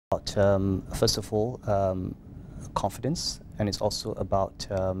about, first of all, confidence, and it's also about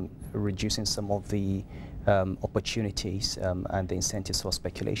reducing some of the opportunities and the incentives for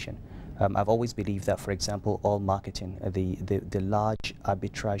speculation. I've always believed that, for example, oil marketing, the large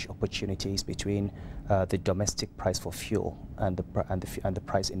arbitrage opportunities between the domestic price for fuel and the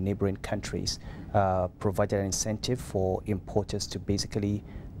price in neighboring countries provided an incentive for importers to basically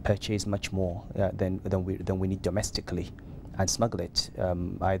purchase much more than we need domestically and smuggle it,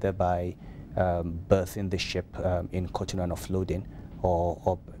 either by berthing the ship in Cotonou and offloading,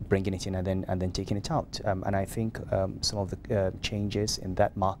 or bringing it in and then taking it out. And I think some of the changes in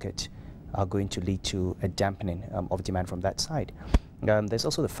that market are going to lead to a dampening of demand from that side. There's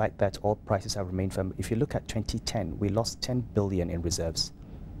also the fact that oil prices have remained firm. If you look at 2010, we lost 10 billion in reserves.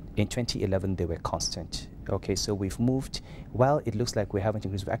 In 2011, they were constant. Okay, so we've moved, while it looks like we haven't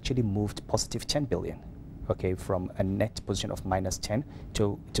increased, we've actually moved positive 10 billion, okay, from a net position of minus 10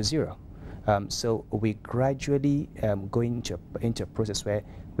 to zero. So we're gradually going into a process where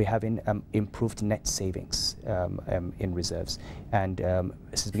we're having improved net savings in reserves. And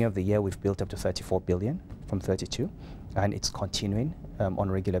since the beginning of the year, we've built up to 34 billion from 32, and it's continuing on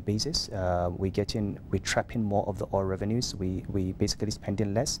a regular basis. We're trapping more of the oil revenues. We basically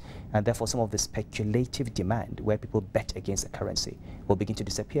spending less, and therefore some of the speculative demand where people bet against the currency will begin to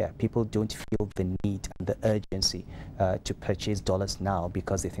disappear. People don't feel the need and the urgency to purchase dollars now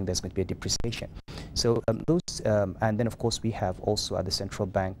because they think there's going to be a depreciation. So and then of course we have also at the central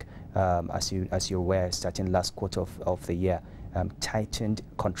bank, as you're aware, starting last quarter of the year, tightened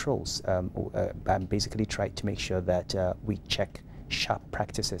controls and basically tried to make sure that we check sharp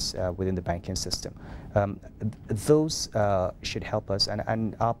practices within the banking system. Those should help us,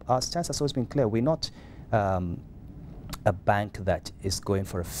 and our stance has always been clear. We're not a bank that is going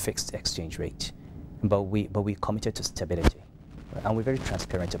for a fixed exchange rate, but we're committed to stability. And we're very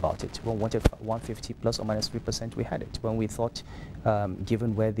transparent about it. When we wanted 150 plus or minus 3%, we had it. When we thought,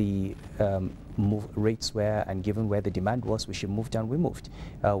 given where the rates were and given where the demand was, we should move down, we moved.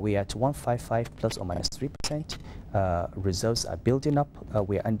 We are at 155 plus or minus 3%. Reserves are building up.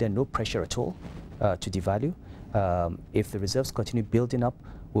 We are under no pressure at all to devalue. If the reserves continue building up,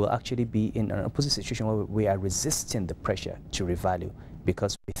 we'll actually be in an opposite situation where we are resisting the pressure to revalue,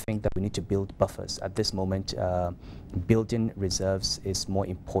 because we think that we need to build buffers. At this moment, building reserves is more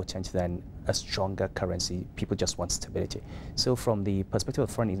important than a stronger currency. People just want stability. So from the perspective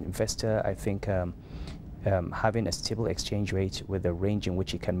of foreign investor, I think having a stable exchange rate with a range in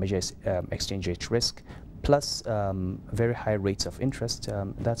which you can measure exchange rate risk, plus very high rates of interest,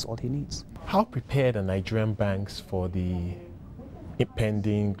 that's all he needs. How prepared are Nigerian banks for the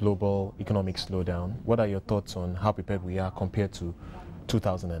impending global economic slowdown? What are your thoughts on how prepared we are compared to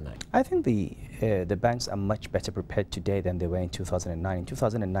 2009? I think the banks are much better prepared today than they were in 2009. In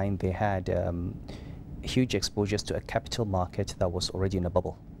 2009, they had huge exposures to a capital market that was already in a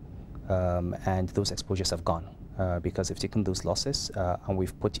bubble. And those exposures have gone because they've taken those losses and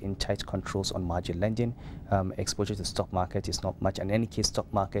we've put in tight controls on margin lending. Exposure to the stock market is not much. And in any case,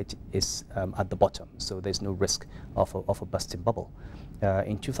 stock market is at the bottom, so there's no risk of a busting bubble.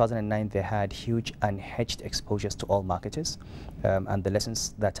 In 2009, they had huge unhedged exposures to oil marketers, and the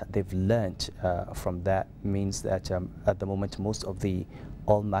lessons that they've learned from that means that at the moment, most of the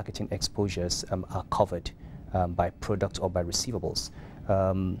oil marketing exposures are covered by product or by receivables.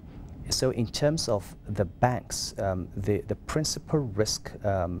 So in terms of the banks, the principal risk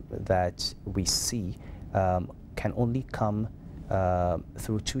that we see can only come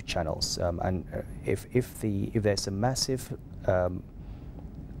through two channels. And if there's a massive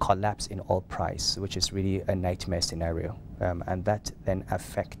collapse in oil price, which is really a nightmare scenario, and that then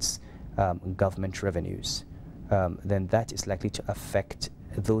affects government revenues, then that is likely to affect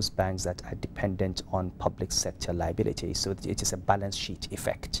those banks that are dependent on public sector liability. So it is a balance sheet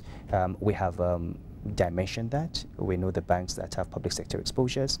effect. We have dimensioned that. We know the banks that have public sector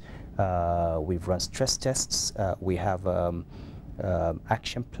exposures. We've run stress tests. We have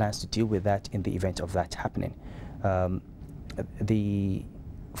action plans to deal with that in the event of that happening. The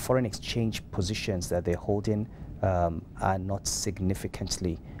foreign exchange positions that they're holding are not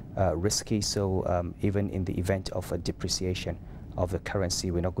significantly risky. So even in the event of a depreciation of the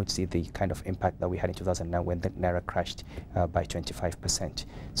currency, we're not going to see the kind of impact that we had in 2009 when the naira crashed by 25%.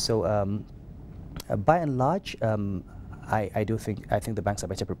 So by and large, I think the banks are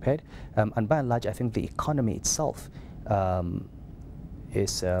better prepared, and by and large, I think the economy itself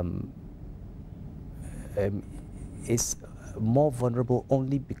is more vulnerable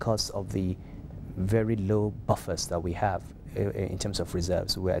only because of the very low buffers that we have in terms of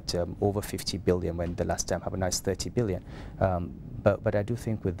reserves. We're at over 50 billion when the last time happened. Now it's 30 billion. But I do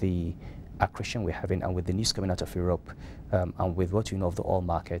think with the accretion we're having and with the news coming out of Europe and with what you know of the oil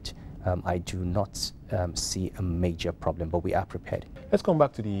market, I do not see a major problem, but we are prepared. Let's come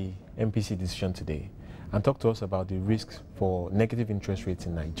back to the MPC decision today and talk to us about the risks for negative interest rates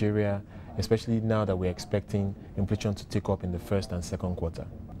in Nigeria, especially now that we're expecting inflation to take up in the first and second quarter.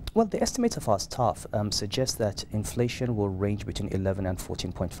 Well, the estimates of our staff suggest that inflation will range between 11 and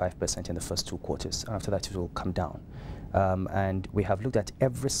 14.5% in the first 2 quarters. After that, it will come down. And we have looked at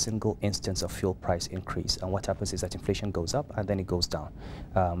every single instance of fuel price increase. And what happens is that inflation goes up and then it goes down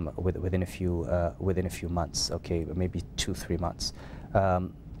within a few months, okay, maybe 2-3 months.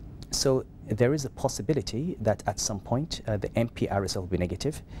 So there is a possibility that at some point the MPR itself will be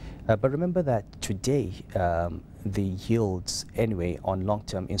negative. But remember that today the yields anyway on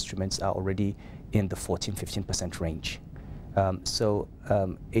long-term instruments are already in the 14-15% range.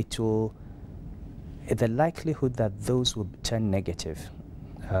 The likelihood that those will turn negative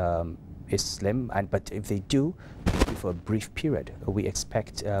is slim, but if they do, it'll be for a brief period. We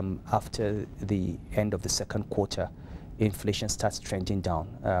expect after the end of the second quarter, inflation starts trending down,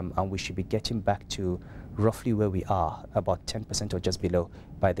 and we should be getting back to roughly where we are, about 10% or just below,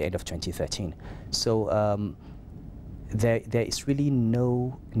 by the end of 2013. So there is really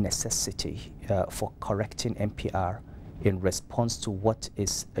no necessity for correcting MPR in response to what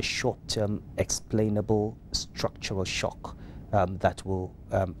is a short-term explainable structural shock that will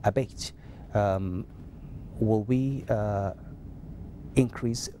abate. Will we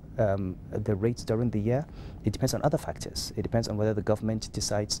increase the rates during the year? It depends on other factors. It depends on whether the government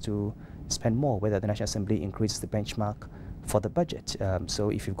decides to spend more, whether the National Assembly increases the benchmark for the budget. So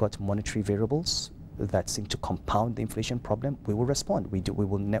if you've got monetary variables that seem to compound the inflation problem, we will respond. We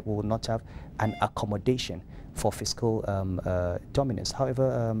will not have an accommodation for fiscal dominance.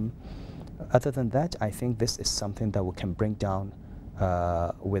 However, other than that, I think this is something that we can bring down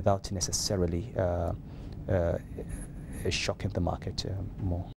without necessarily shocking the market more.